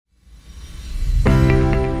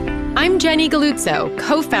I'm Jenny Galuzzo,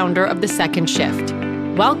 co-founder of The Second Shift.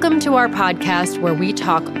 Welcome to our podcast where we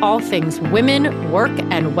talk all things women, work,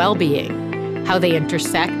 and well-being, how they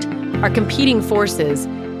intersect, our competing forces,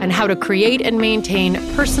 and how to create and maintain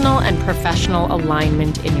personal and professional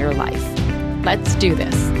alignment in your life. Let's do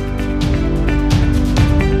this.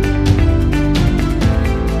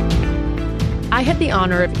 I had the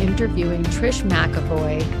honor of interviewing Trish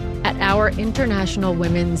McEvoy at our International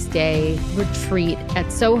Women's Day retreat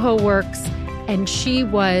at Soho Works, and she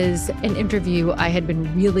was an interview I had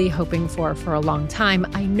been really hoping for a long time.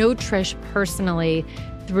 I know Trish personally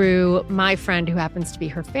through my friend who happens to be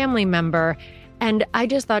her family member, and I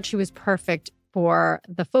just thought she was perfect for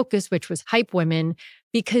the focus, which was hype women,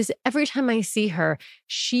 because every time I see her,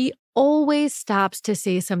 she always stops to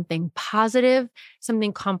say something positive,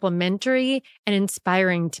 something complimentary and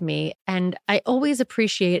inspiring to me. And I always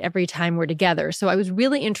appreciate every time we're together. So I was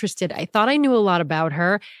really interested. I thought I knew a lot about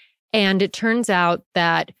her. And it turns out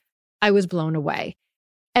that I was blown away.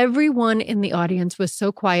 Everyone in the audience was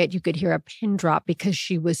so quiet, you could hear a pin drop because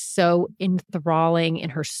she was so enthralling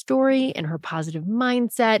in her story, in her positive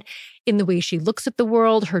mindset, in the way she looks at the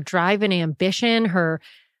world, her drive and ambition, her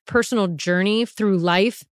personal journey through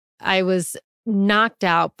life. I was knocked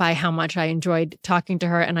out by how much I enjoyed talking to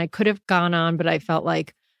her, and I could have gone on, but I felt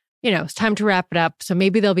like, it's time to wrap it up. So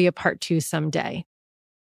maybe there'll be a part 2 someday.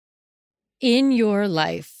 In your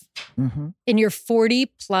life, in your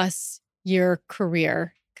 40 plus year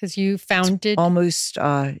career, because you founded... Almost,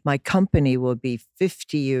 my company will be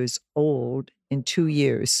 50 years old in 2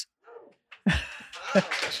 years.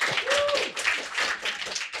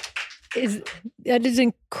 That is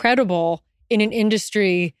incredible in an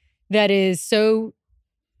industry that is so,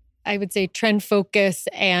 I would say, trend focused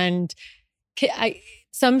and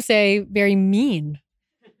some say very mean.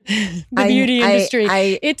 The beauty industry.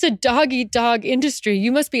 It's a dog-eat-dog industry.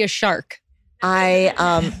 You must be a shark.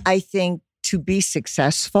 I think to be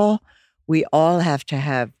successful, we all have to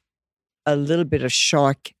have a little bit of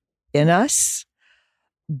shark in us,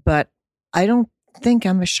 but I don't think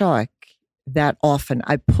I'm a shark that often.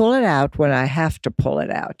 I pull it out when I have to pull it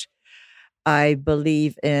out. I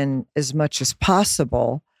believe in, as much as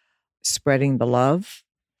possible, spreading the love,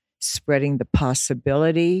 spreading the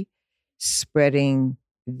possibility, spreading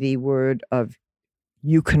the word of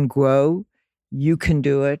you can grow, you can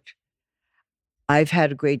do it. I've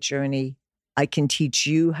had a great journey. I can teach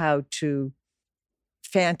you how to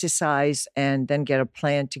fantasize and then get a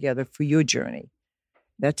plan together for your journey.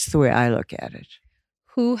 That's the way I look at it.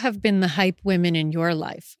 Who have been the hype women in your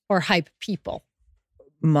life or hype people?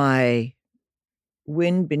 My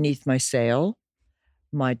wind beneath my sail,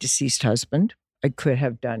 my deceased husband. I could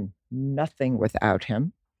have done nothing without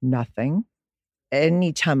him, nothing.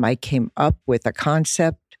 Anytime I came up with a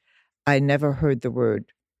concept, I never heard the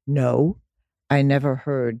word no. I never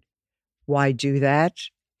heard, why do that,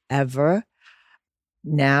 ever.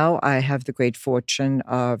 Now I have the great fortune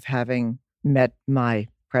of having met my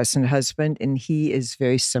present husband, and he is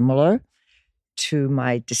very similar to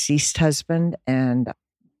my deceased husband. And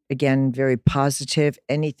again, very positive.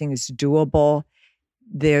 Anything is doable.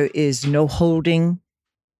 There is no holding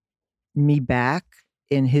me back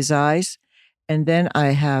in his eyes. And then I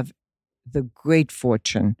have the great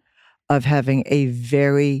fortune of having a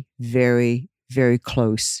very, very, very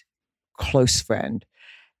close friend.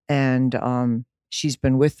 And she's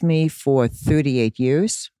been with me for 38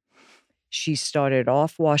 years. She started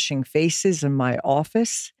off washing faces in my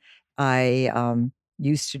office. I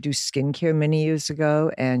used to do skincare many years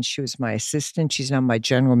ago, and she was my assistant. She's now my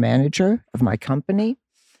general manager of my company.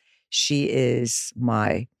 She is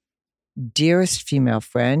my dearest female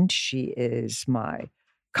friend. She is my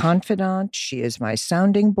confidant. She is my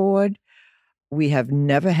sounding board. We have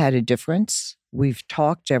never had a difference. We've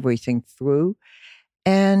talked everything through.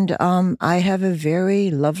 And I have a very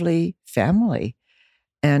lovely family.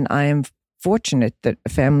 And I am fortunate that a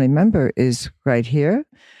family member is right here,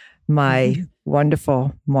 my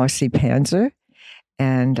wonderful Marcy Panzer.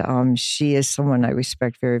 And she is someone I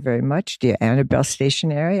respect very, very much. Dear Annabelle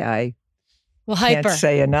Stationery, I can't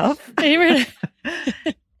say enough.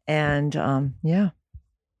 And yeah.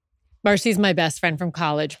 Marcy's my best friend from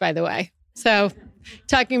college, by the way. So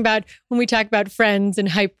when we talk about friends and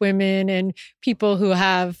hype women and people who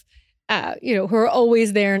have, who are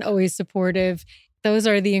always there and always supportive, those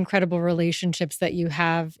are the incredible relationships that you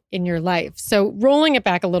have in your life. So rolling it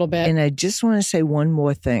back a little bit. And I just want to say one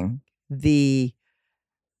more thing. The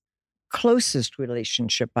closest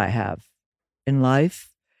relationship I have in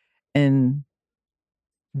life and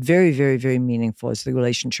very, very, very meaningful is the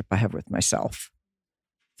relationship I have with myself.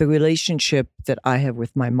 The relationship that I have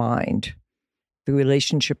with my mind the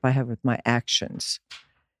relationship I have with my actions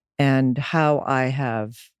and how I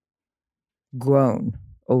have grown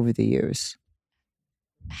over the years.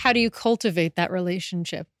 How do you cultivate that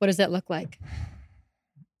relationship? What does that look like?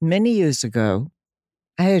 Many years ago,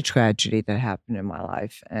 I had a tragedy that happened in my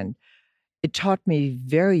life, and it taught me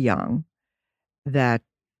very young that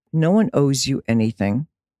no one owes you anything.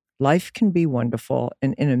 Life can be wonderful,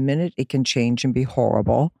 and in a minute, it can change and be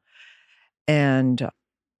horrible. And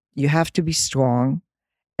you have to be strong,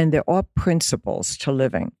 and there are principles to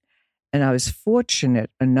living. And I was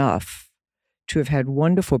fortunate enough to have had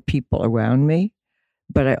wonderful people around me,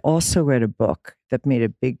 but I also read a book that made a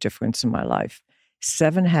big difference in my life,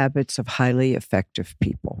 7 Habits of Highly Effective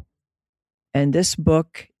People. And this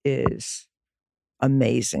book is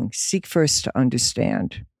amazing. Seek first to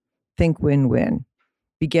understand. Think win-win.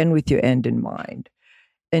 Begin with your end in mind.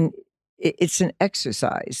 And it's an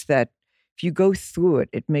exercise that if you go through it,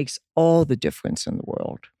 it makes all the difference in the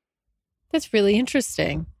world. That's really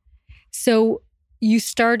interesting. So you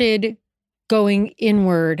started going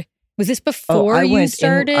inward. Was this before you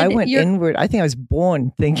started? I went inward. I think I was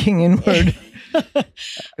born thinking inward.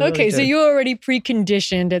 Okay, so you were already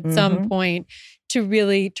preconditioned at some point to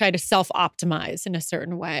really try to self-optimize in a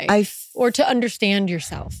certain way or to understand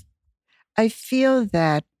yourself. I feel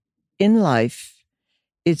that in life,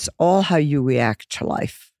 it's all how you react to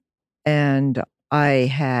life. And I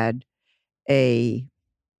had a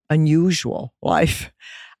unusual life.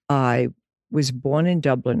 I was born in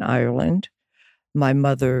Dublin, Ireland. My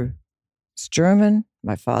mother is German,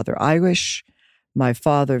 my father Irish. My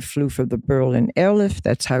father flew for the Berlin airlift.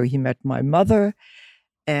 That's how he met my mother.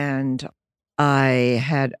 And I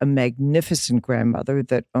had a magnificent grandmother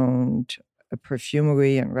that owned a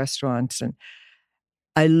perfumery and restaurants. And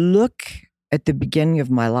I look at the beginning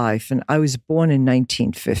of my life, and I was born in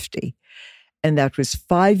 1950. And that was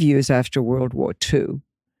 5 years after World War II,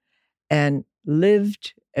 and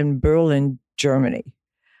lived in Berlin, Germany.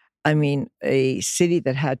 I mean, a city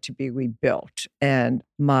that had to be rebuilt. And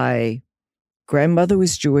my grandmother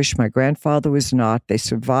was Jewish. My grandfather was not. They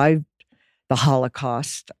survived the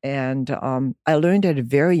Holocaust. And I learned at a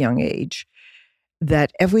very young age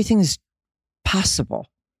that everything is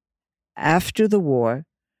possible. After the war,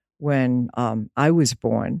 when I was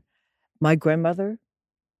born, my grandmother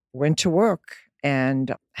went to work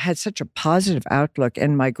and had such a positive outlook.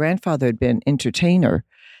 And my grandfather had been an entertainer.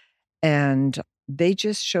 And they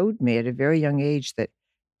just showed me at a very young age that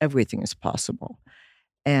everything is possible.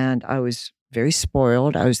 And I was very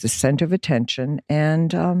spoiled. I was the center of attention.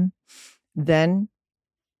 And then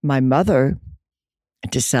my mother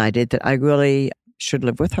decided that I really should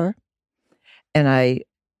live with her. And I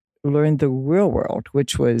learned the real world,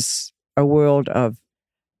 which was a world of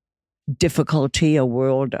difficulty, a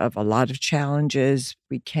world of a lot of challenges.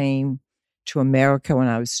 We came to America when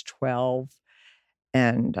I was 12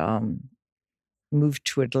 and moved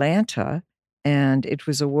to Atlanta. And it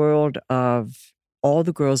was a world of all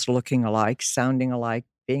the girls looking alike, sounding alike,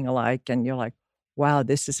 being alike. And you're like, wow,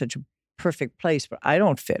 this is such a perfect place. But I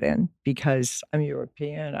don't fit in because I'm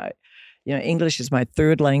European. English is my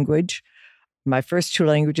third language. My first 2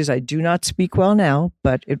 languages I do not speak well now,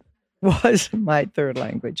 but it was my third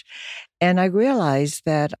language. And I realized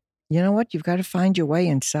that, you know what, you've got to find your way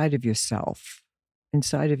inside of yourself.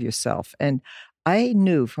 And I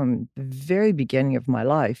knew from the very beginning of my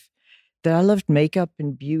life that I loved makeup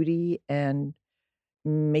and beauty and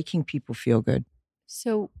making people feel good.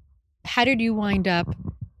 So how did you wind up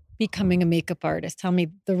becoming a makeup artist? Tell me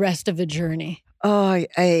the rest of the journey. Oh,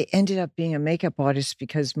 I ended up being a makeup artist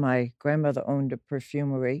because my grandmother owned a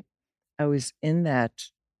perfumery. I was in that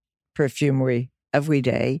perfumery every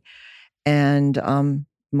day. And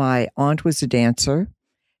my aunt was a dancer.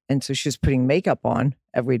 And so she was putting makeup on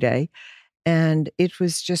every day. And it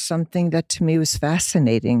was just something that to me was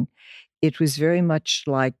fascinating. It was very much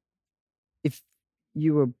like if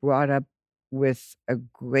you were brought up with a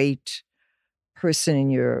great person in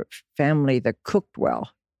your family that cooked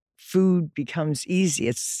well. Food becomes easy.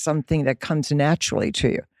 It's something that comes naturally to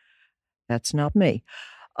you. That's not me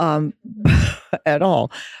at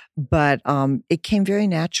all. But it came very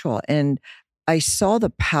natural. And I saw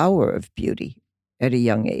the power of beauty at a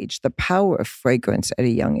young age, the power of fragrance at a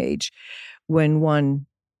young age. When one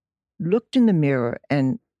looked in the mirror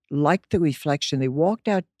and liked the reflection, they walked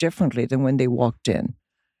out differently than when they walked in.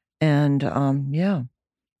 And yeah.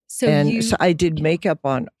 So I did makeup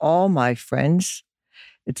on all my friends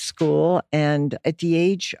at school. And at the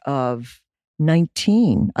age of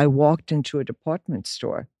 19, I walked into a department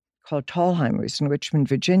store called Tallheimer's in Richmond,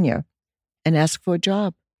 Virginia, and asked for a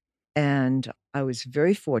job. And I was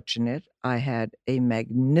very fortunate. I had a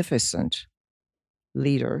magnificent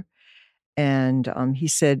leader. And he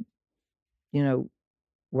said,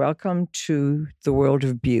 welcome to the world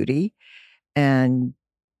of beauty. And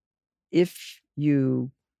if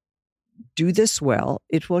you do this well,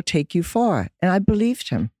 it will take you far. And I believed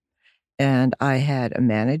him. And I had a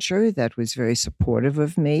manager that was very supportive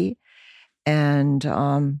of me.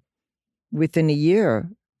 And within a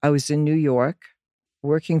year, I was in New York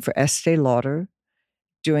working for Estee Lauder,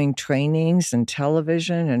 doing trainings and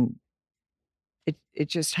television. And it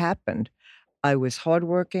just happened. I was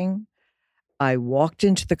hardworking. I walked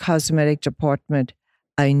into the cosmetic department.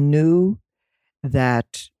 I knew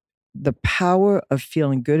that the power of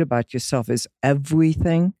feeling good about yourself is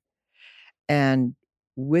everything. And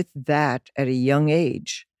with that, at a young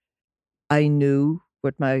age, I knew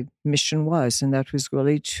what my mission was, and that was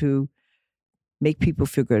really to make people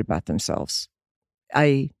feel good about themselves.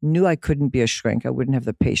 I knew I couldn't be a shrink. I wouldn't have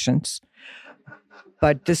the patience.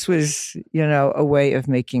 But this was, a way of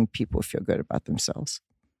making people feel good about themselves.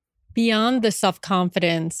 Beyond the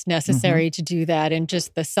self-confidence necessary to do that, and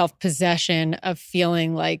just the self-possession of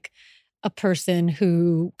feeling like a person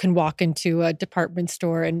who can walk into a department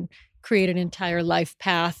store and create an entire life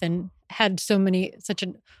path and had such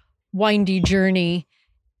a windy journey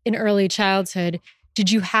in early childhood, did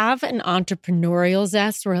you have an entrepreneurial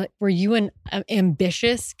zest? Were you an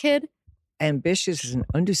ambitious kid? Ambitious is an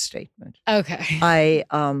understatement. Okay. I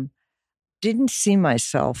didn't see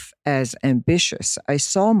myself as ambitious. I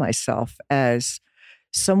saw myself as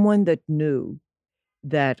someone that knew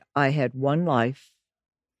that I had one life,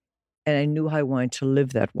 and I knew I wanted to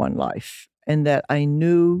live that one life, and that I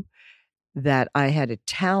knew that I had a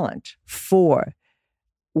talent for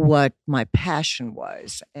what my passion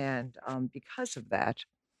was. And because of that,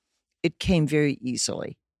 it came very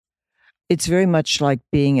easily. It's very much like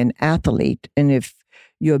being an athlete. And if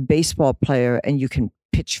you're a baseball player and you can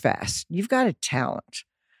pitch fast, you've got a talent.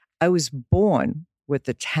 I was born with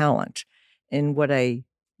the talent. And what I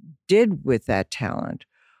did with that talent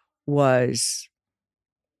was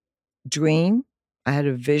dream. I had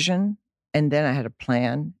a vision, and then I had a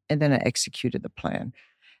plan, and then I executed the plan.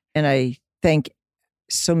 And I thank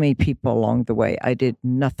so many people along the way. I did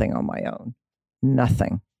nothing on my own.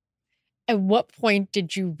 Nothing. At what point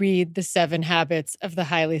did you read The 7 Habits of the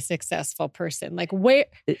Highly Successful Person? Like where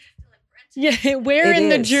in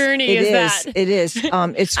the journey is that? It is.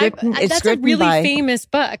 It's written. That's a really famous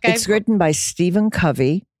book. It's written by Stephen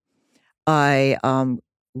Covey. I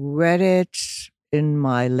read it in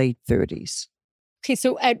my late 30s. Okay,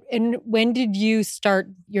 so and when did you start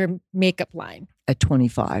your makeup line? At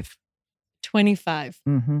 25. 25.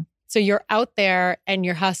 Mm-hmm. So you're out there and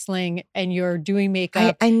you're hustling and you're doing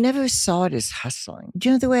makeup. I never saw it as hustling. Do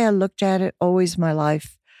you know the way I looked at it always my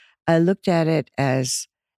life? I looked at it as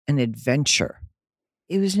an adventure.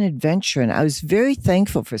 It was an adventure. And I was very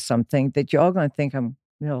thankful for something that you're all going to think I'm,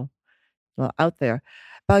 out there.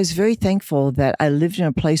 But I was very thankful that I lived in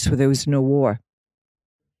a place where there was no war.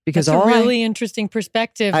 Because that's a really interesting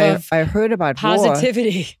perspective of I heard about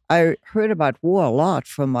positivity. I heard about war a lot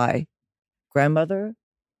from my grandmother,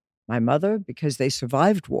 my mother, because they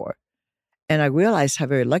survived war. And I realized how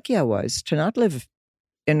very lucky I was to not live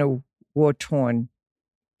in a war-torn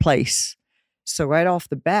place. So right off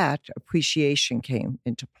the bat, appreciation came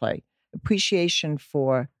into play. Appreciation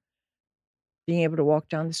for being able to walk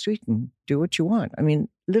down the street and do what you want. I mean,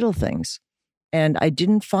 little things. And I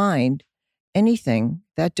didn't find anything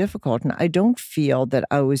that difficult. And I don't feel that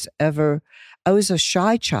I was a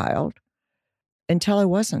shy child until I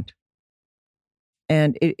wasn't.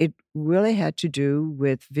 And it really had to do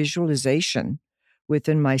with visualization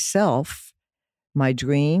within myself, my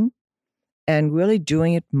dream, and really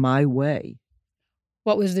doing it my way.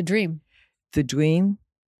 What was the dream? The dream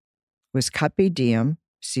was carpe diem,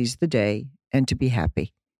 seize the day, and to be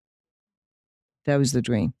happy. That was the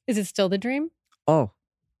dream. Is it still the dream? Oh,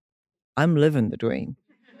 I'm living the dream.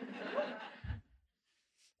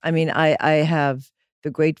 I mean, I have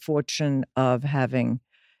the great fortune of having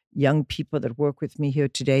young people that work with me here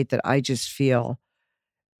today that I just feel,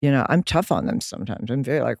 I'm tough on them sometimes. I'm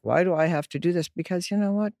very like, why do I have to do this? Because you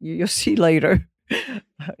know what? You'll see later.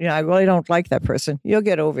 I really don't like that person. You'll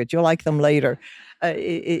get over it. You'll like them later.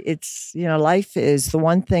 It's, life is the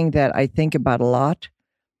one thing that I think about a lot.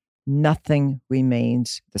 Nothing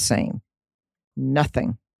remains the same.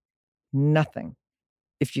 Nothing.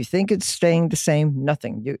 If you think it's staying the same,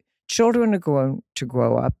 nothing. Your children are going to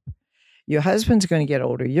grow up. Your husband's going to get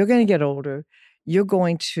older. You're going to get older. You're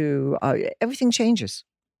going to, everything changes.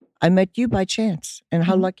 I met you by chance. And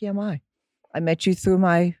how lucky am I? I met you through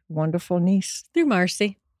my wonderful niece. Through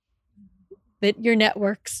Marcy. Your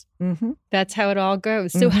networks. Mm-hmm. That's how it all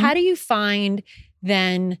goes. So how do you find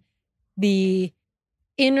than the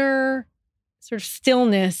inner sort of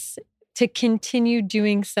stillness to continue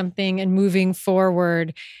doing something and moving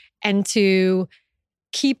forward and to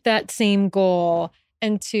keep that same goal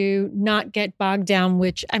and to not get bogged down,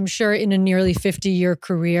 which I'm sure in a nearly 50-year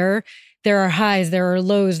career, there are highs, there are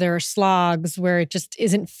lows, there are slogs where it just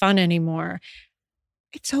isn't fun anymore.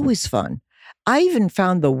 It's always fun. I even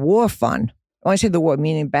found the war fun. When I say the war,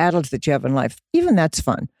 meaning battles that you have in life, even that's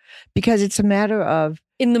fun because it's a matter of...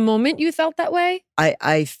 In the moment you felt that way?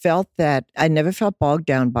 I felt that I never felt bogged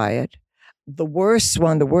down by it.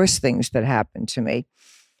 One of the worst things that happened to me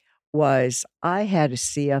was I had a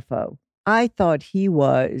CFO. I thought he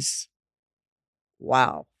was,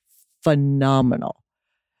 wow, phenomenal.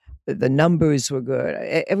 The numbers were good.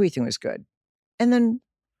 Everything was good. And then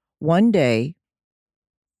one day,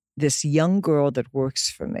 this young girl that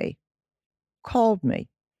works for me called me.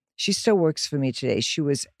 She still works for me today. She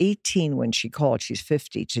was 18 when she called. She's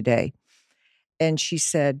 50 today. And she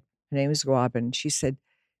said, her name is Robin. She said,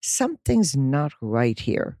 something's not right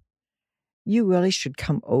here. You really should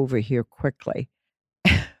come over here quickly.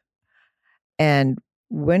 And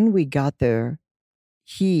when we got there,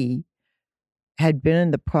 he had been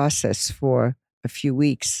in the process for a few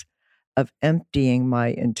weeks of emptying my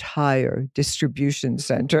entire distribution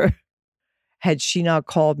center. Had she not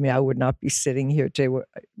called me, I would not be sitting here today.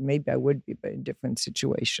 Maybe I would be, but in a different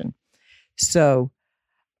situation. So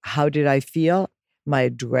how did I feel? My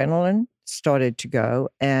adrenaline started to go,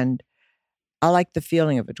 and I like the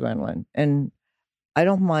feeling of adrenaline, and I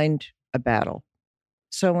don't mind a battle.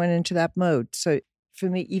 So I went into that mode. So for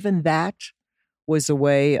me, even that was a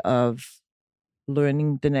way of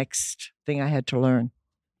learning the next thing I had to learn.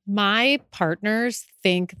 My partners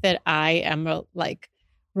think that I am a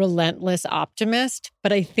relentless optimist,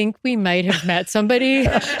 but I think we might have met somebody who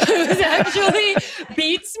actually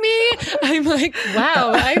beats me. I'm like,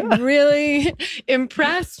 wow, I'm really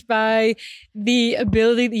impressed by the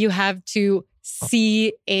ability that you have to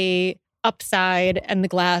see a upside and the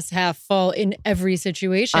glass half full in every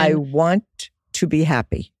situation. I want to be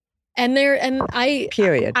happy.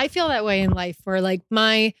 Period. I feel that way in life where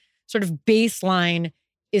my sort of baseline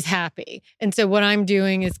is happy. And so what I'm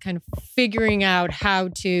doing is kind of figuring out how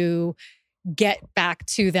to get back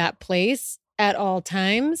to that place at all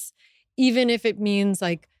times, even if it means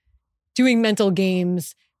doing mental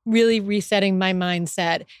games, really resetting my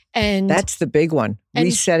mindset. And that's the big one.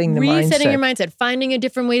 Resetting your mindset, finding a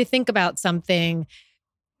different way to think about something,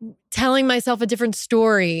 telling myself a different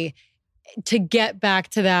story to get back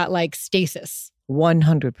to that stasis.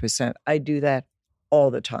 100%. I do that all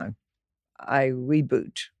the time. I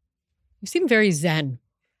reboot. You seem very zen.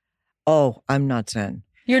 Oh, I'm not zen.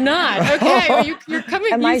 You're not? Okay. Well, you're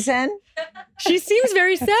coming. Am I zen? She seems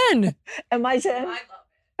very zen. Am I zen?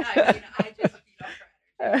 I love it. I just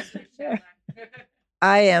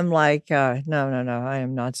I am no, I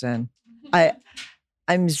am not zen.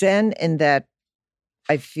 I'm zen in that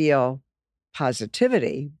I feel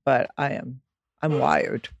positivity, but I'm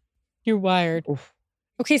wired. You're wired. Oof.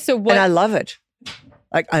 Okay, so what? And I love it.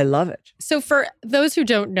 I love it. So for those who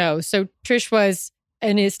don't know, so Trish was,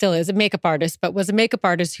 and still is, a makeup artist, but was a makeup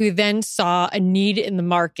artist who then saw a need in the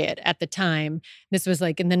market at the time. This was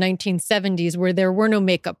in the 1970s where there were no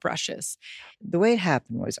makeup brushes. The way it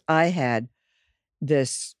happened was I had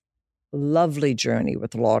this lovely journey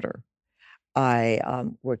with Lauder. I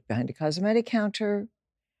worked behind a cosmetic counter.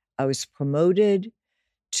 I was promoted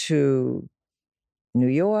to New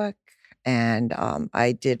York, and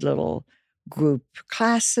I did little group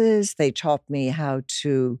classes. They taught me how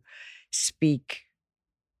to speak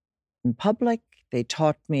in public. They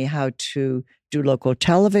taught me how to do local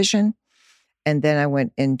television. And then I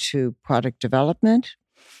went into product development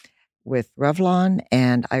with Revlon,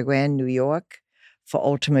 and I ran New York for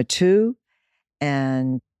Ultima 2.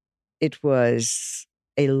 And it was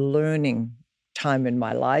a learning time in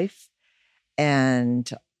my life. And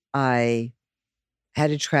I had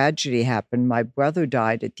a tragedy happen. My brother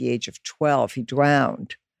died at the age of 12. He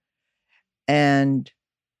drowned. And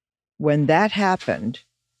when that happened,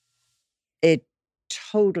 it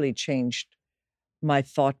totally changed my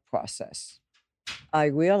thought process. I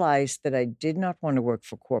realized that I did not want to work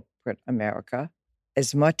for corporate America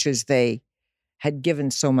as much as they had given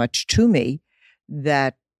so much to me,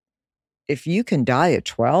 that if you can die at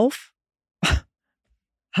 12,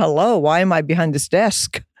 hello, why am I behind this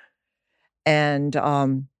desk? And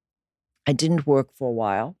I didn't work for a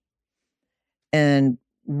while. And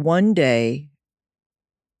one day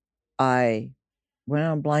I went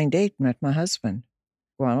on a blind date and met my husband,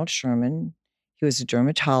 Ronald Sherman. He was a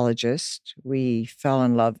dermatologist. We fell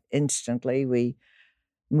in love instantly. We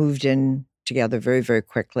moved in together very, very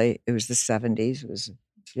quickly. It was the 70s. It was,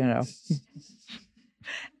 you know.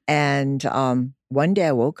 And one day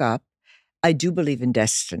I woke up. I do believe in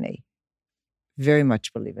destiny, very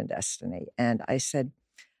much believe in destiny. And I said,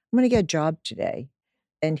 I'm going to get a job today.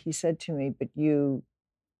 And he said to me, but you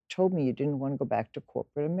told me you didn't want to go back to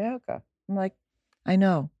corporate America. I'm like, I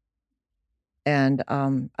know. And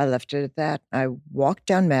I left it at that. I walked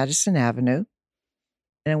down Madison Avenue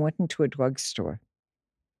and I went into a drugstore.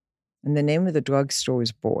 And the name of the drugstore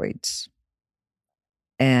was Boyd's.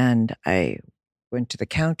 And I went to the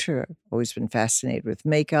counter. I've always been fascinated with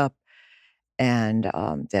makeup. And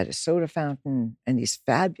they had a soda fountain, and these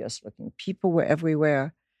fabulous looking people were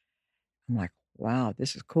everywhere. I'm like, wow,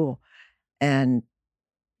 this is cool. And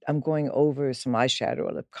I'm going over some eyeshadow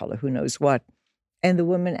or lip color, who knows what. And the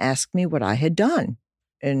woman asked me what I had done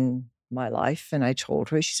in my life. And I told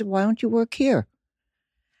her. She said, why don't you work here?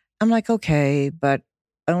 I'm like, okay, but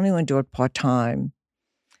I only want to do it part-time.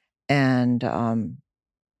 And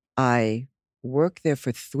I worked there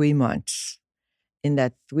for 3 months. In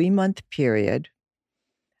that 3-month period,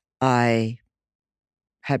 I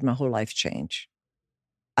had my whole life change.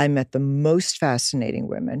 I met the most fascinating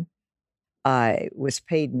women. I was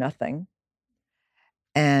paid nothing.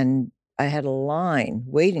 And I had a line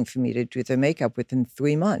waiting for me to do their makeup within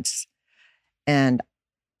 3 months. And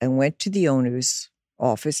I went to the owner's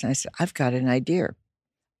office and I said, I've got an idea.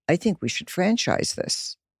 I think we should franchise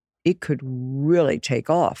this. It could really take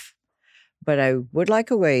off. But I would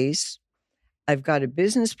like a raise. I've got a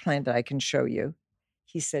business plan that I can show you.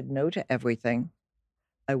 He said no to everything.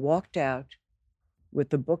 I walked out with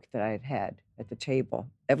the book that I had had at the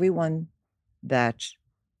table. Everyone that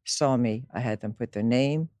saw me, I had them put their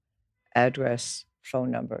name, address,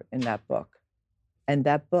 phone number in that book. And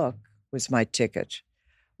that book was my ticket.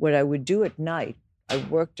 What I would do at night, I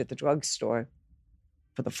worked at the drugstore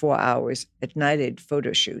for the 4 hours. At night, I did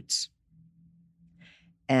photo shoots.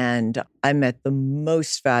 And I met the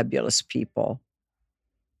most fabulous people.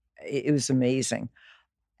 It was amazing.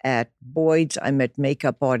 At Boyd's, I met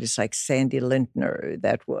makeup artists like Sandy Lintner,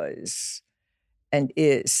 that was and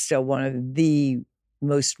is still one of the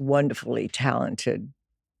most wonderfully talented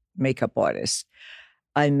makeup artists.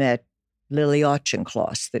 I met Lily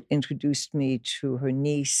Auchincloss that introduced me to her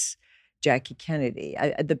niece, Jackie Kennedy.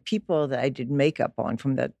 The people that I did makeup on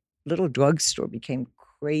from that little drugstore became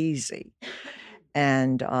crazy.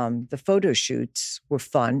 And the photo shoots were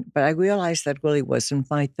fun, but I realized that really wasn't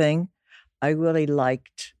my thing. I really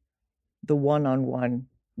liked the one-on-one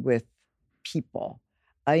with people.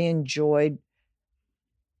 I enjoyed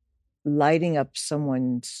lighting up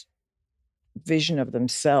someone's vision of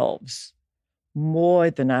themselves more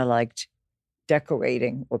than I liked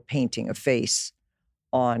decorating or painting a face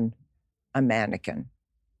on a mannequin.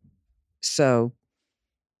 So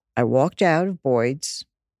I walked out of Boyd's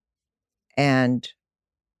and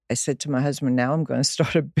I said to my husband, now I'm going to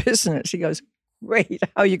start a business. He goes, great,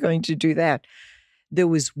 how are you going to do that? There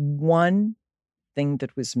was one thing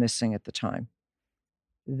that was missing at the time.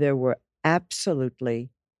 There were absolutely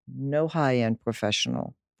no high-end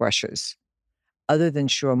professional brushes other than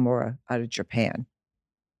Shuromura out of Japan.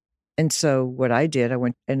 And so what I did, I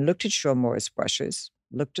went and looked at Shuromura's brushes,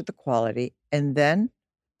 looked at the quality, and then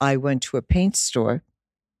I went to a paint store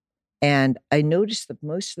and I noticed that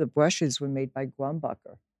most of the brushes were made by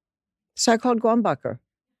Grumbacher. So I called Grumbacher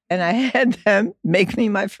and I had them make me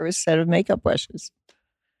my first set of makeup brushes.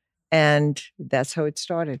 And that's how it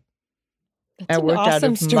started. That's an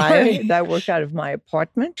awesome story. I worked out of my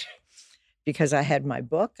apartment because I had my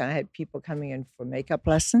book. I had people coming in for makeup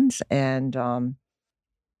lessons. And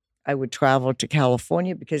I would travel to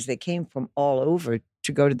California because they came from all over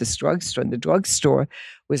to go to this drugstore. And the drugstore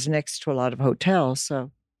was next to a lot of hotels.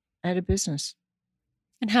 So I had a business.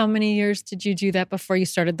 And how many years did you do that before you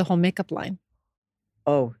started the whole makeup line?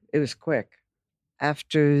 Oh, it was quick.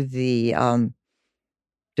 After the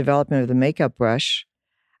development of the makeup brush,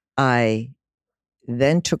 I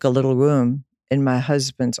then took a little room in my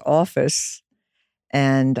husband's office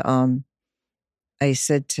and I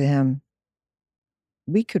said to him,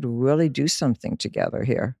 we could really do something together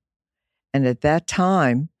here. And at that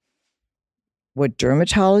time, what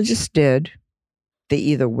dermatologists did, they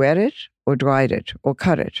either wet it or dried it or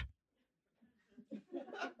cut it.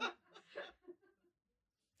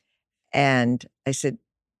 And I said,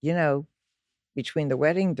 you know, between the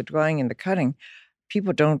wetting, the drying, and the cutting,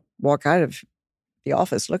 people don't walk out of the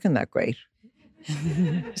office looking that great.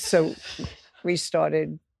 So we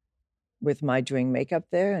started with my doing makeup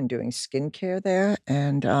there and doing skincare there.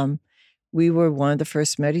 And we were one of the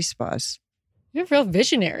first Medi spas. You're a real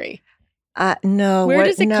visionary. No. Where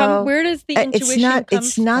does it no. come? Where does the intuition come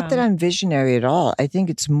It's not from? that I'm visionary at all. I think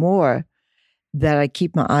it's more that I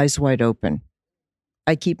keep my eyes wide open.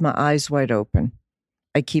 I keep my eyes wide open.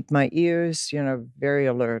 I keep my ears, very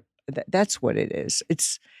alert. That's what it is.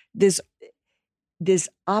 It's there's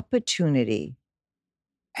opportunity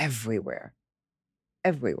everywhere.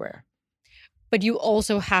 Everywhere. But you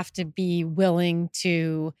also have to be willing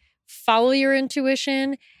to follow your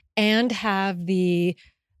intuition and have the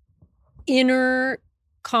inner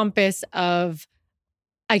compass of,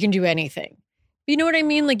 I can do anything. You know what I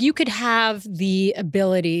mean? Like, you could have the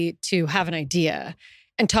ability to have an idea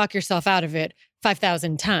and talk yourself out of it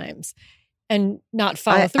 5,000 times and not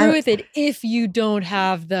follow through with it if you don't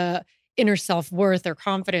have the inner self-worth or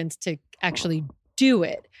confidence to actually do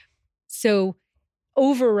it. So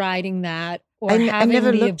overriding that or having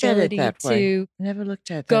the ability to never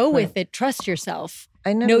looked at it go with it, trust yourself.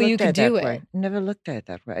 I never know looked you at can it do that it. way. Never looked at it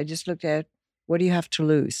that way. I just looked at, what do you have to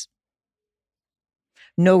lose?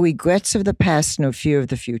 No regrets of the past, no fear of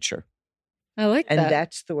the future. I like that. And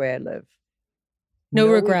that's the way I live. No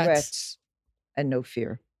regrets and no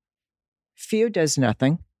fear. Fear does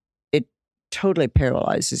nothing. It totally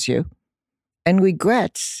paralyzes you. And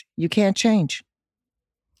regrets, you can't change.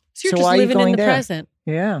 So you're just living in the present.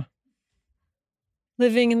 Yeah.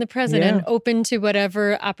 Living in the present and open to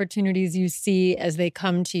whatever opportunities you see as they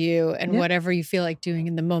come to you and whatever you feel like doing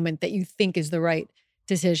in the moment that you think is the right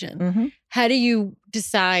decision. Mm-hmm. How do you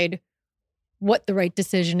decide what the right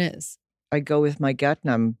decision is? I go with my gut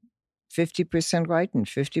and I'm 50% right and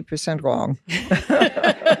 50% wrong.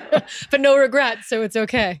 But no regrets, so it's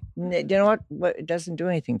okay. You know what? It doesn't do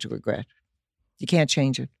anything to regret. You can't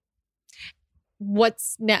change it.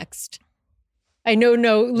 What's next? I know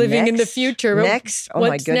living in the future. Next? Oh,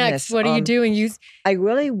 my goodness. What's next? What are you doing? I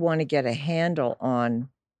really want to get a handle on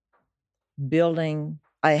building.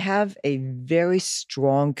 I have a very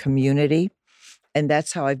strong community, and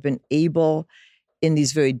that's how I've been able in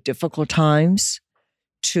these very difficult times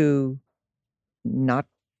to not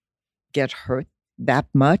get hurt that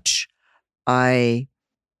much. I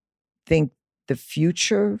think the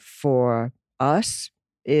future for us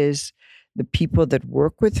is the people that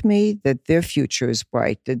work with me, that their future is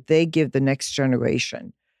bright, that they give the next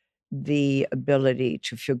generation the ability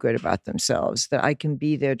to feel good about themselves, that I can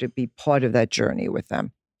be there to be part of that journey with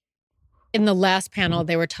them. In the last panel,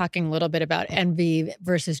 they were talking a little bit about envy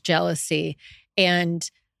versus jealousy. And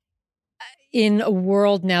in a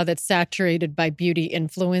world now that's saturated by beauty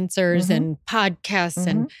influencers and podcasts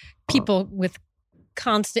and people with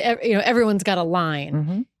constant, everyone's got a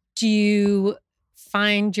line. Do you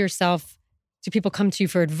find yourself, do people come to you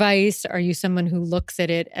for advice? Are you someone who looks at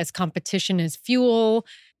it as competition as fuel?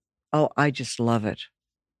 Oh, I just love it.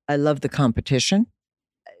 I love the competition.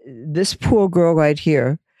 This poor girl right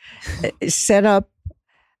here is set up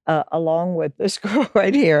along with this girl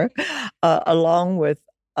right here, along with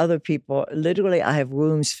other people. Literally, I have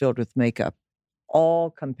rooms filled with makeup, all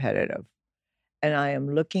competitive. And I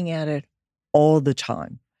am looking at it all the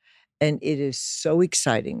time. And it is so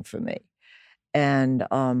exciting for me. And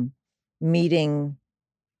meeting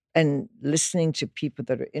and listening to people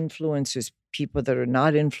that are influencers, people that are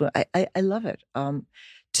not influencers. I love it.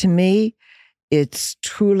 To me, it's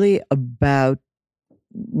truly about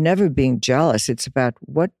never being jealous. It's about,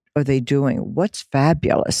 what are they doing? What's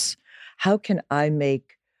fabulous? How can I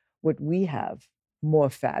make what we have more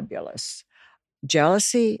fabulous?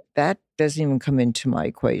 Jealousy, that doesn't even come into my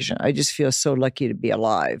equation. I just feel so lucky to be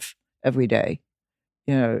alive every day.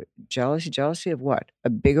 Jealousy of what? A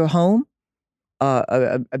bigger home?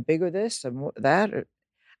 A bigger this, that?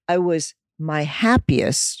 I was my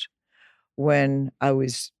happiest when I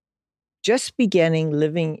was just beginning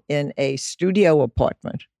living in a studio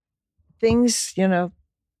apartment. Things, and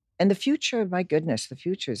the future, my goodness, the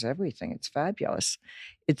future is everything. It's fabulous.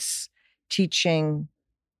 It's teaching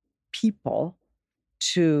people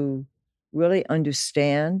to really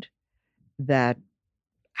understand that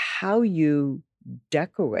how you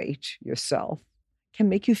decorate yourself can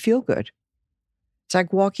make you feel good. It's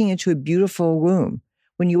like walking into a beautiful room.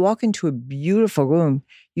 When you walk into a beautiful room,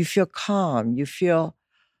 you feel calm. You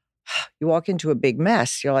walk into a big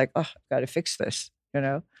mess. You're like, oh, I've got to fix this,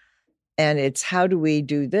 And it's, how do we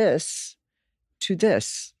do this to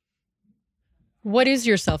this? What is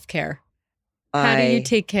your self-care? How do you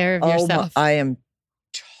take care of yourself? I am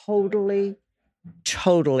totally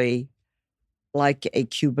like a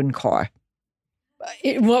Cuban car.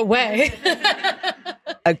 In what way?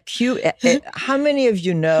 How many of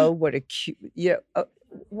you know what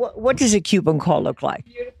what does a Cuban car look like?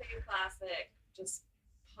 Beautifully classic, just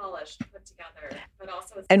polished, put together. together, but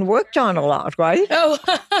also it's And worked on a lot, right? Oh.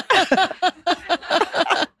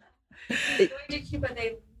 going to Cuba.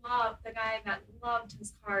 They loved the guy I met loved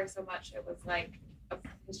his car so much it was like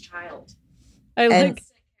his child. I like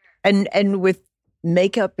And with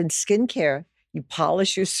makeup and skincare, you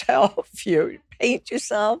polish yourself, you paint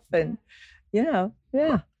yourself, and yeah.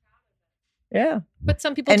 But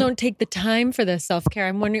some people don't take the time for the self-care.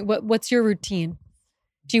 I'm wondering what's your routine?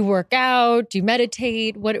 Do you work out? Do you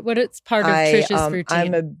meditate? What is part of Trish's routine?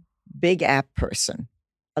 I'm a big app person.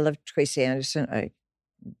 I love Tracy Anderson. I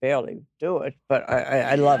barely do it, but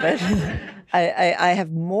I love it. I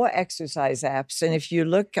have more exercise apps. And if you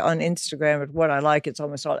look on Instagram at what I like, it's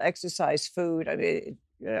almost all exercise, food. I mean,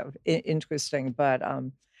 interesting. But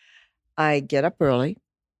I get up early.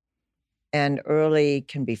 And early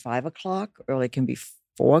can be 5 o'clock, early can be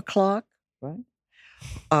 4 o'clock, right?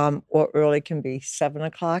 Or early can be 7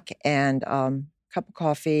 o'clock, and cup of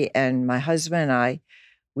coffee. And my husband and I,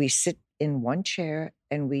 we sit in one chair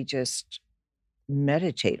and we just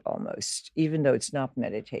meditate almost, even though it's not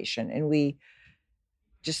meditation. And we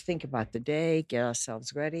just think about the day, get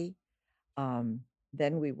ourselves ready.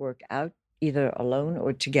 Then we work out either alone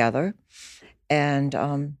or together. And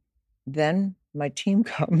then my team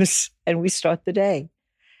comes and we start the day.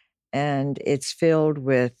 And it's filled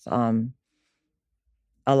with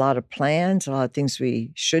a lot of plans, a lot of things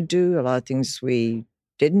we should do, a lot of things we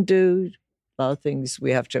didn't do, a lot of things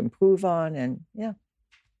we have to improve on. And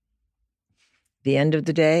the end of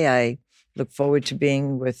the day, I look forward to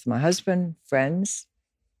being with my husband, friends.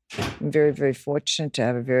 I'm very, very fortunate to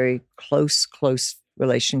have a very close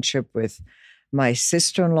relationship with my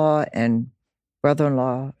sister-in-law and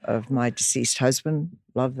brother-in-law of my deceased husband.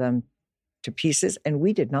 Love them to pieces. And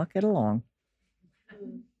we did not get along.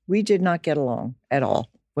 We did not get along at all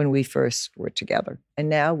when we first were together. And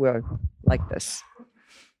now we're like this.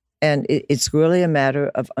 And it's really a matter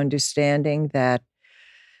of understanding that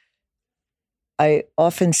I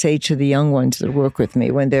often say to the young ones that work with me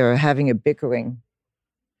when they're having a bickering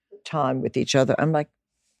time with each other, I'm like,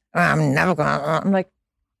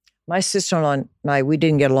 my sister-in-law and I, we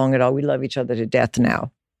didn't get along at all. We love each other to death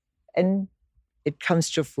now. And it comes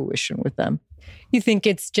to fruition with them. You think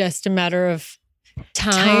it's just a matter of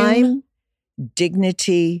time,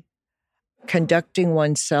 dignity, conducting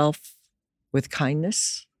oneself with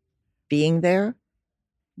kindness, being there.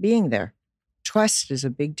 Trust is a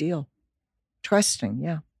big deal. Trusting,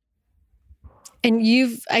 yeah. And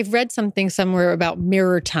I've read something somewhere about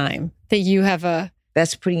mirror time, that you have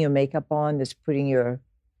That's putting your makeup on, that's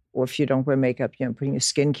or if you don't wear makeup, putting your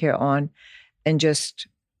skincare on and just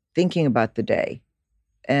thinking about the day.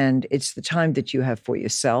 And it's the time that you have for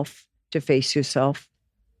yourself to face yourself.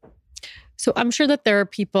 So I'm sure that there are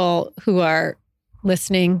people who are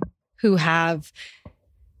listening who have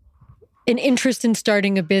an interest in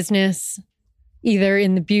starting a business, either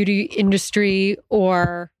in the beauty industry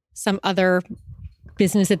or some other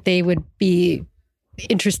business that they would be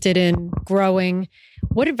interested in growing.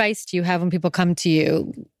 What advice do you have when people come to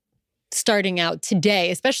you starting out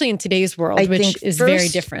today, especially in today's world, which is very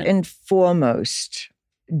different? And foremost,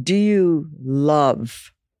 do you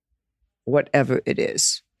love whatever it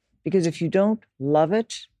is? Because if you don't love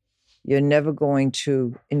it, you're never going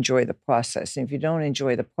to enjoy the process. And if you don't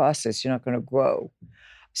enjoy the process, you're not going to grow.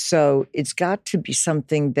 So it's got to be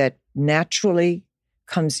something that naturally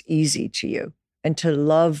comes easy to you. And to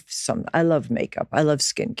love I love makeup. I love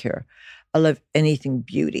skincare. I love anything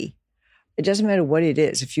beauty. It doesn't matter what it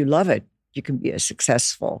is. If you love it, you can be a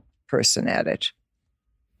successful person at it.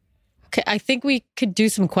 Okay, I think we could do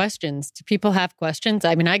some questions. Do people have questions?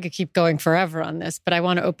 I mean, I could keep going forever on this, but I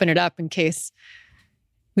want to open it up in case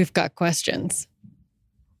we've got questions.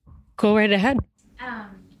 Go right ahead.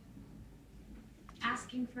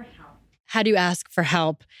 Asking for help. How do you ask for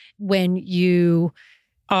help when you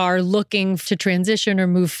are looking to transition or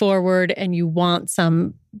move forward and you want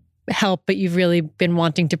some help, but you've really been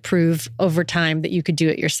wanting to prove over time that you could do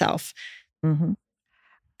it yourself? Mm-hmm.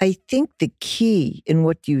 I think the key in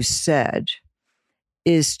what you said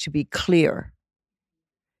is to be clear.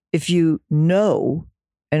 If you know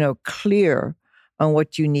and are clear on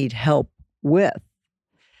what you need help with,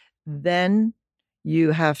 then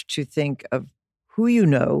you have to think of who you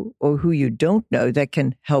know or who you don't know that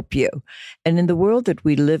can help you. And in the world that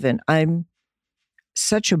we live in, I'm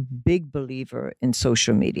such a big believer in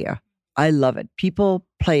social media. I love it. People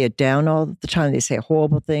play it down all the time. They say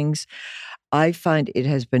horrible things. I find it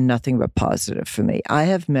has been nothing but positive for me. I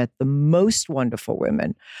have met the most wonderful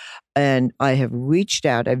women, and I have reached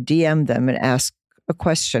out, I've DM'd them and asked a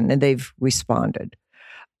question, and they've responded.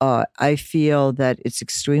 I feel that it's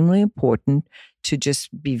extremely important to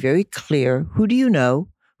just be very clear. Who do you know?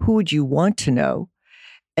 Who would you want to know?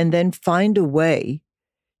 And then find a way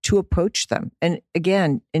to approach them. And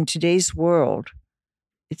again, in today's world,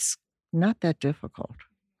 it's not that difficult.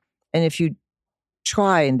 And if you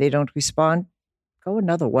try and they don't respond, go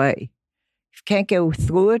another way. If you can't go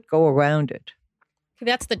through it, go around it.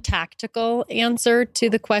 That's the tactical answer to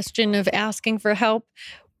the question of asking for help.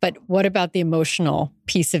 But what about the emotional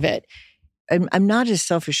piece of it? I'm not as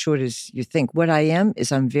self-assured as you think. What I am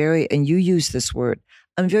is I'm very, and you use this word,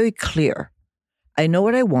 I'm very clear. I know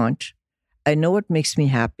what I want. I know what makes me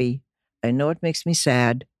happy. I know what makes me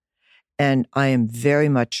sad. And I am very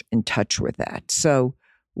much in touch with that. So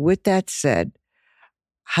with that said,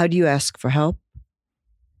 how do you ask for help?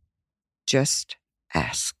 Just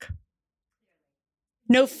ask.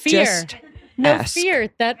 No fear. Just no ask. fear.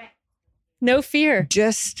 No fear.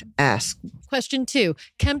 Just ask. Question 2,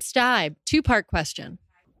 Kemp's Dive, 2-part question.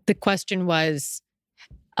 The question was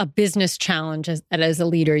a business challenge as a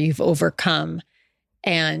leader you've overcome,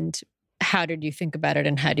 and how did you think about it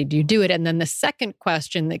and how did you do it? And then the second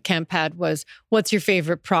question that Kemp had was, what's your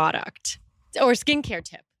favorite product or skincare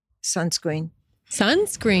tip? Sunscreen.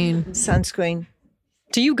 Sunscreen.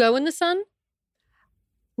 Do you go in the sun?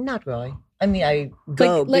 Not really. I mean, I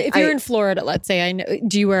go. Like if you're in Florida, let's say, I know.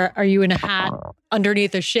 Are you in a hat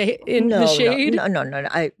underneath the shade? The shade? No.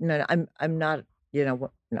 I'm not. You know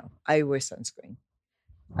what? No, I wear sunscreen.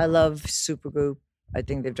 I love Supergroup. I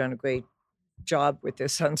think they've done a great job with their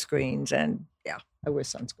sunscreens, and yeah, I wear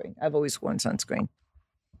sunscreen. I've always worn sunscreen.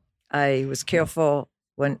 I was careful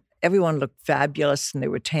when everyone looked fabulous and they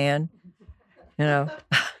were tan. You know,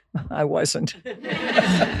 I wasn't.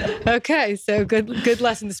 Okay, so good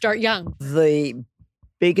lesson to start young. The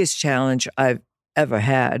biggest challenge I've ever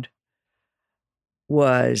had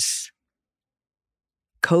was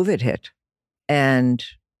COVID hit. And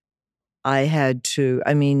I had to,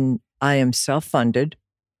 I mean, I am self-funded.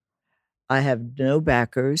 I have no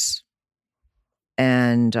backers.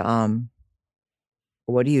 And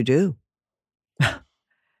what do you do?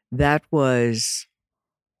 That was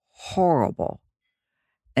horrible.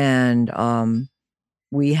 And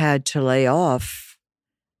we had to lay off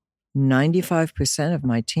 95% of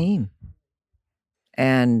my team.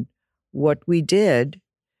 And what we did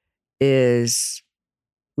is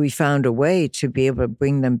we found a way to be able to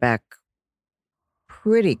bring them back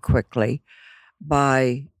pretty quickly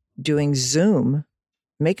by doing Zoom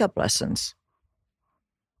makeup lessons.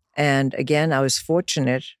 And again, I was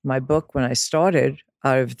fortunate. My book, when I started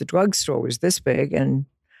out of the drugstore, was this big. And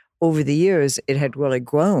over the years, it had really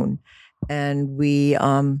grown. And we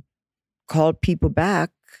called people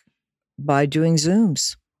back by doing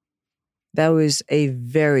Zooms. That was a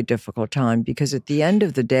very difficult time because at the end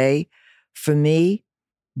of the day, for me,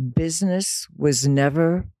 business was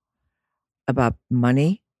never about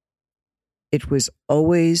money. It was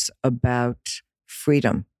always about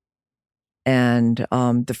freedom and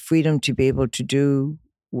the freedom to be able to do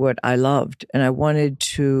what I loved. And I wanted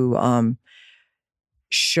to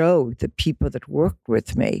show the people that worked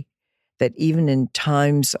with me that even in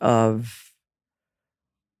times of,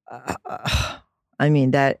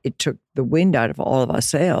 that it took the wind out of all of our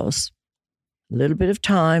sails. A little bit of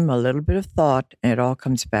time, a little bit of thought, and it all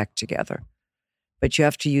comes back together. But you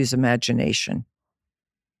have to use imagination.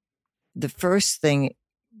 The first thing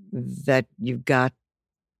that you've got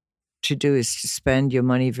to do is to spend your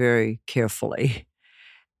money very carefully.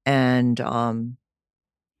 And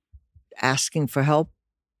asking for help,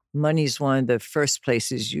 money is one of the first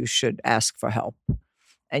places you should ask for help.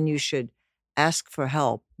 And you should ask for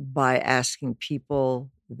help by asking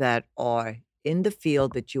people that are in the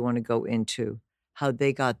field that you want to go into, how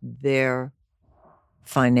they got their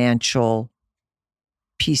financial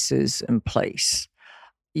pieces in place.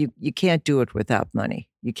 You can't do it without money.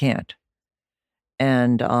 You can't.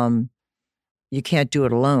 And you can't do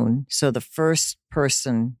it alone. So the first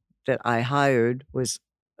person that I hired was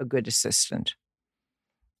a good assistant.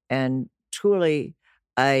 And truly,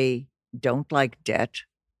 I don't like debt.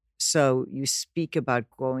 So you speak about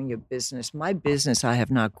growing your business. My business, I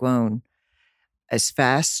have not grown as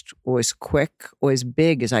fast or as quick or as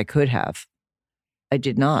big as I could have. I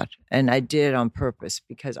did not. And I did it on purpose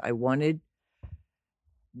because I wanted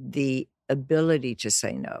the ability to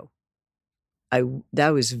say no. That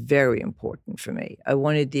was very important for me. I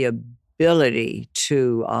wanted the ability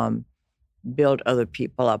to build other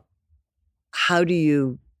people up. How do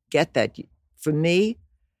you get that? For me,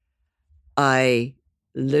 I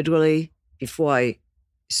literally, before I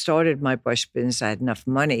started my brush business, I had enough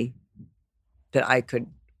money that I could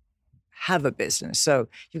have a business. So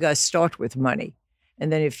you got to start with money. And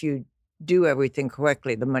then if you do everything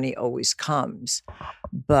correctly, the money always comes.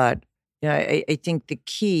 But I think the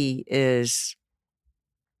key is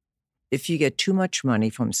if you get too much money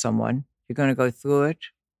from someone, you're going to go through it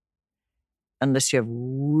unless you have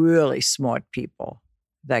really smart people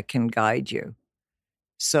that can guide you.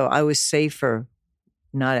 So I was safer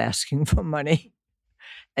not asking for money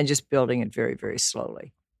and just building it very, very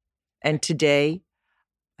slowly. And today,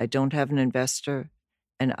 I don't have an investor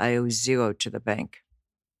and I owe zero to the bank.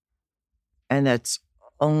 And that's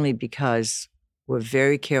only because we're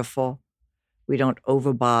very careful. We don't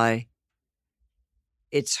overbuy.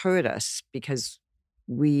 It's hurt us because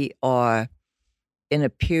we are in a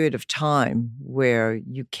period of time where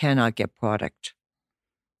you cannot get product.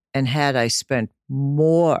 And had I spent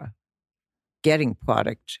more getting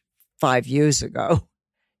product 5 years ago,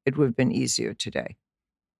 it would have been easier today.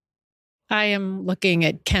 I am looking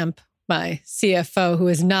at Kemp, my CFO, who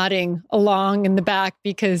is nodding along in the back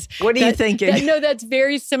because... What are you thinking? That's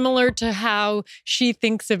very similar to how she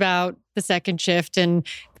thinks about the second shift and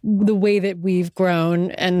the way that we've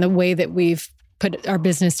grown and the way that we've put our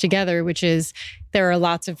business together, which is there are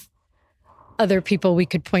lots of other people we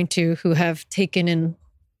could point to who have taken in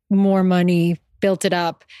more money, built it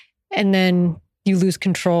up, and then you lose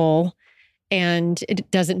control and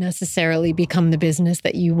it doesn't necessarily become the business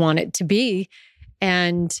that you want it to be.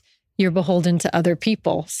 And you're beholden to other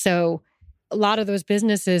people. So a lot of those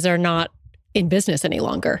businesses are not in business any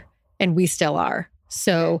longer, and we still are.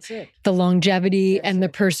 So the longevity and the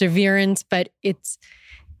perseverance, but it's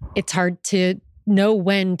hard to know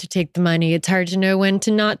when to take the money. It's hard to know when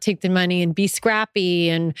to not take the money and be scrappy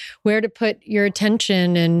and where to put your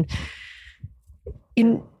attention. And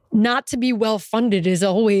not to be well-funded is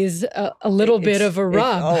always a little bit of a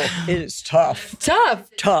rub. It is tough.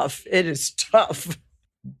 Tough. It is tough.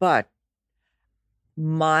 But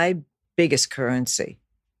my biggest currency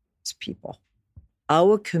is people.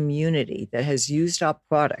 Our community that has used our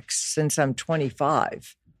products since I'm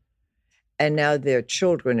 25, and now their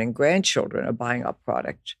children and grandchildren are buying our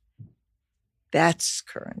product, that's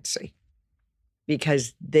currency.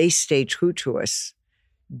 Because they stayed true to us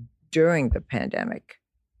during the pandemic.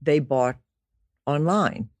 They bought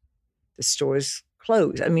online. The stores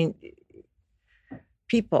closed. I mean,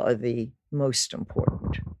 people are the most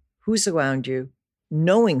important. Who's around you,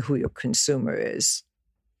 knowing who your consumer is,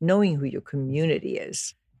 knowing who your community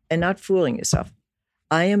is, and not fooling yourself.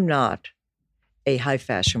 I am not a high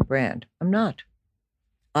fashion brand. I'm not.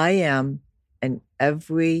 I am an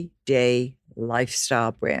everyday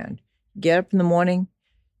lifestyle brand. Get up in the morning,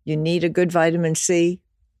 you need a good vitamin C.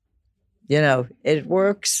 It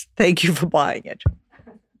works. Thank you for buying it.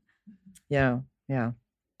 Yeah.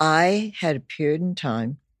 I had a period in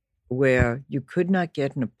time where you could not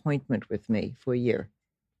get an appointment with me for a year.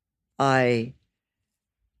 I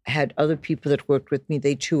had other people that worked with me.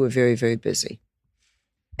 They too were very, very busy.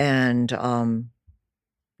 And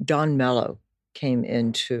Dawn Mello came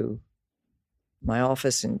into my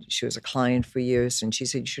office, and she was a client for years. And she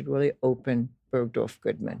said, you should really open Bergdorf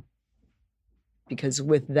Goodman. Because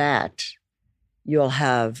with that, you'll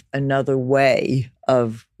have another way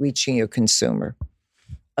of reaching your consumer.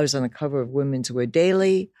 I was on the cover of Women's Wear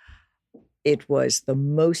Daily. It was the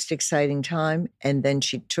most exciting time. And then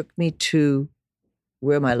she took me to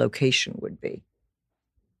where my location would be.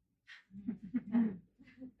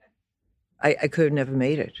 I could have never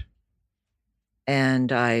made it.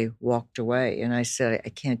 And I walked away and I said, I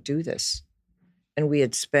can't do this. And we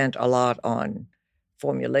had spent a lot on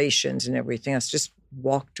formulations and everything else, just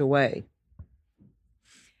walked away.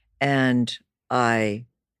 And I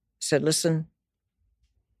said, listen,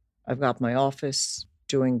 I've got my office,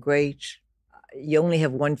 doing great. You only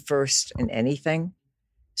have one first in anything.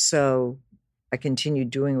 So I continued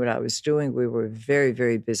doing what I was doing. We were very,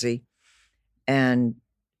 very busy. And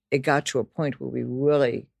it got to a point where we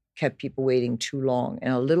really kept people waiting too long.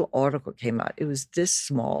 And a little article came out. It was this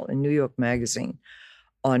small in New York Magazine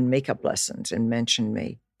on makeup lessons and mentioned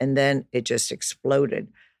me. And then it just exploded.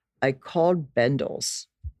 I called Bendel's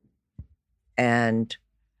and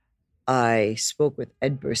I spoke with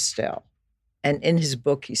Ed Burstell. And in his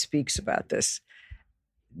book, he speaks about this.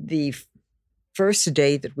 The first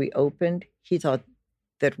day that we opened, he thought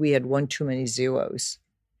that we had one too many zeros.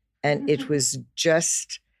 And it was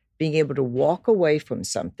just being able to walk away from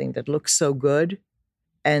something that looks so good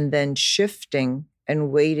and then shifting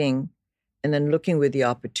and waiting and then looking where the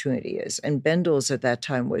opportunity is. And Bendel's at that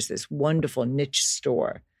time was this wonderful niche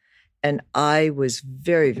store. And I was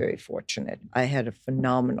very, very fortunate. I had a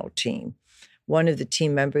phenomenal team. One of the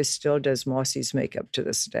team members still does Marcy's makeup to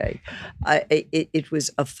this day. It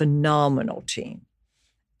was a phenomenal team.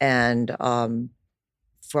 And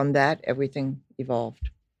from that, everything evolved.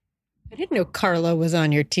 I didn't know Carlo was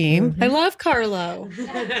on your team. I love Carlo.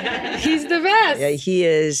 He's the best. Yeah, he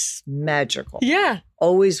is magical. Yeah.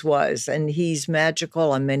 Always was. And he's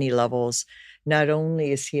magical on many levels. Not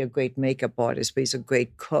only is he a great makeup artist, but he's a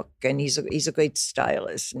great cook and he's a great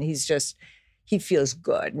stylist. And he feels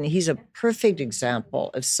good. And he's a perfect example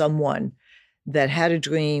of someone that had a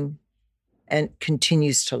dream and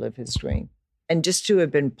continues to live his dream. And just to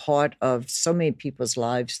have been part of so many people's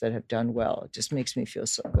lives that have done well, it just makes me feel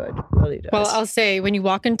so good. It really does. Well, I'll say when you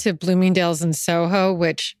walk into Bloomingdale's in Soho,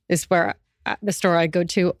 which is where the store I go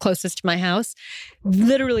to closest to my house,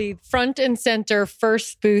 literally front and center,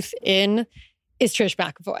 first booth in is Trish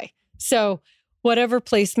McEvoy. So whatever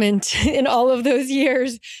placement in all of those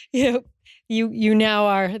years, you now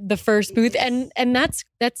are the first booth. And that's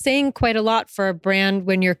saying quite a lot for a brand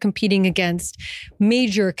when you're competing against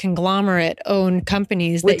major conglomerate-owned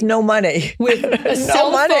companies. With no money. With a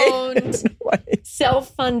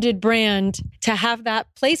self-funded brand to have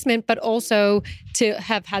that placement, but also to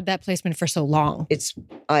have had that placement for so long.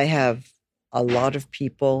 I have a lot of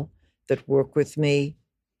people that work with me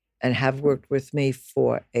and have worked with me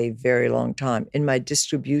for a very long time. In my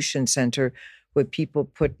distribution center, where people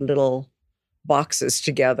put little boxes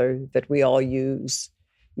together that we all use,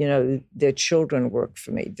 their children work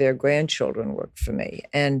for me, their grandchildren work for me.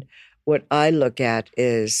 And what I look at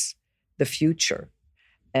is the future.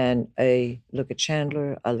 And I look at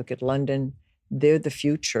Chandler, I look at London, they're the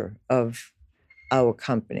future of our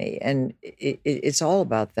company. And it's all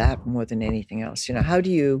about that more than anything else. How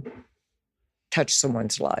do you touch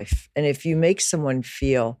someone's life? And if you make someone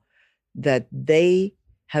feel that they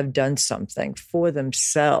have done something for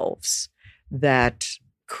themselves that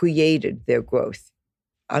created their growth.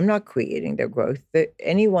 I'm not creating their growth.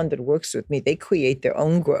 Anyone that works with me, they create their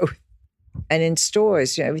own growth. And in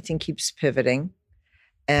stores, everything keeps pivoting.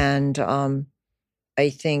 And I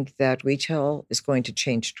think that retail is going to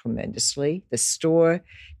change tremendously. The store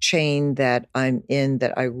chain that I'm in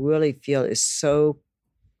that I really feel is so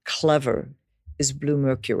clever is Blue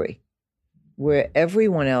Mercury, where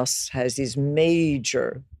everyone else has these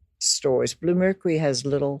major stores. Blue Mercury has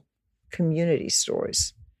little community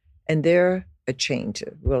stores, and they're a chain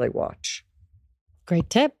to really watch. Great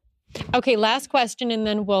tip. Okay, last question, and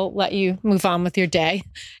then we'll let you move on with your day.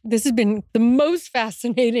 This has been the most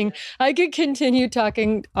fascinating. I could continue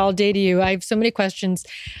talking all day to you. I have so many questions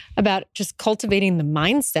about just cultivating the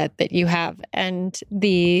mindset that you have and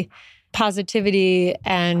the positivity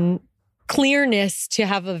and clearness to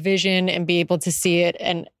have a vision and be able to see it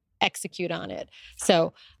and execute on it.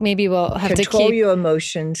 So maybe we'll have to control your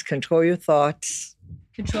emotions, control your thoughts.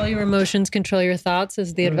 Control your emotions, control your thoughts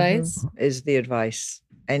is the advice? Is the advice.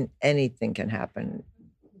 And anything can happen.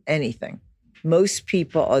 Anything. Most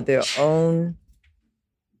people are their own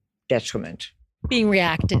detriment. Being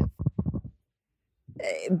reactive,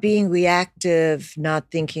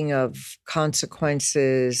 not thinking of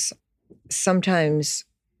consequences. Sometimes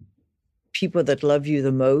people that love you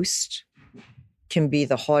the most can be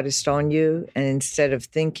the hardest on you. And instead of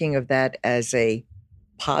thinking of that as a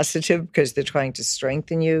positive because they're trying to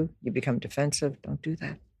strengthen you, you become defensive. Don't do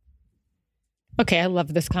that. Okay, I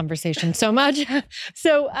love this conversation so much.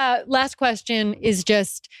 So last question is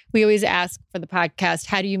just, we always ask for the podcast,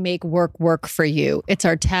 how do you make work work for you? It's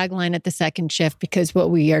our tagline at The Second Shift because what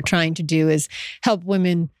we are trying to do is help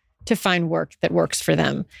women to find work that works for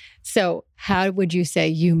them. So how would you say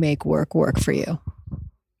you make work work for you?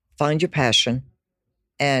 Find your passion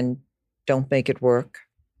and don't make it work.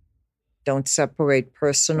 Don't separate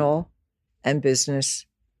personal and business.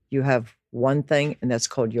 You have one thing, and that's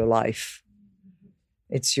called your life.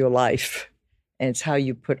 It's your life. And it's how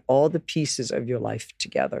you put all the pieces of your life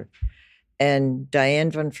together. And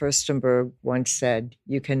Diane von Furstenberg once said,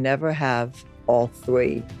 you can never have all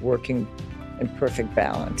three working in perfect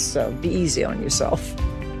balance. So be easy on yourself.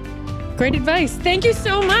 Great advice. Thank you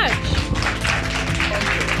so much.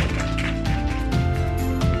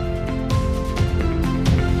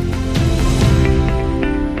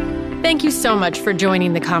 Thank you so much for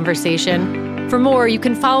joining the conversation. For more, you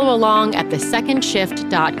can follow along at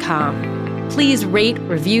thesecondshift.com. Please rate,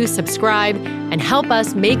 review, subscribe, and help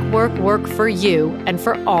us make work work for you and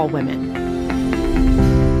for all women.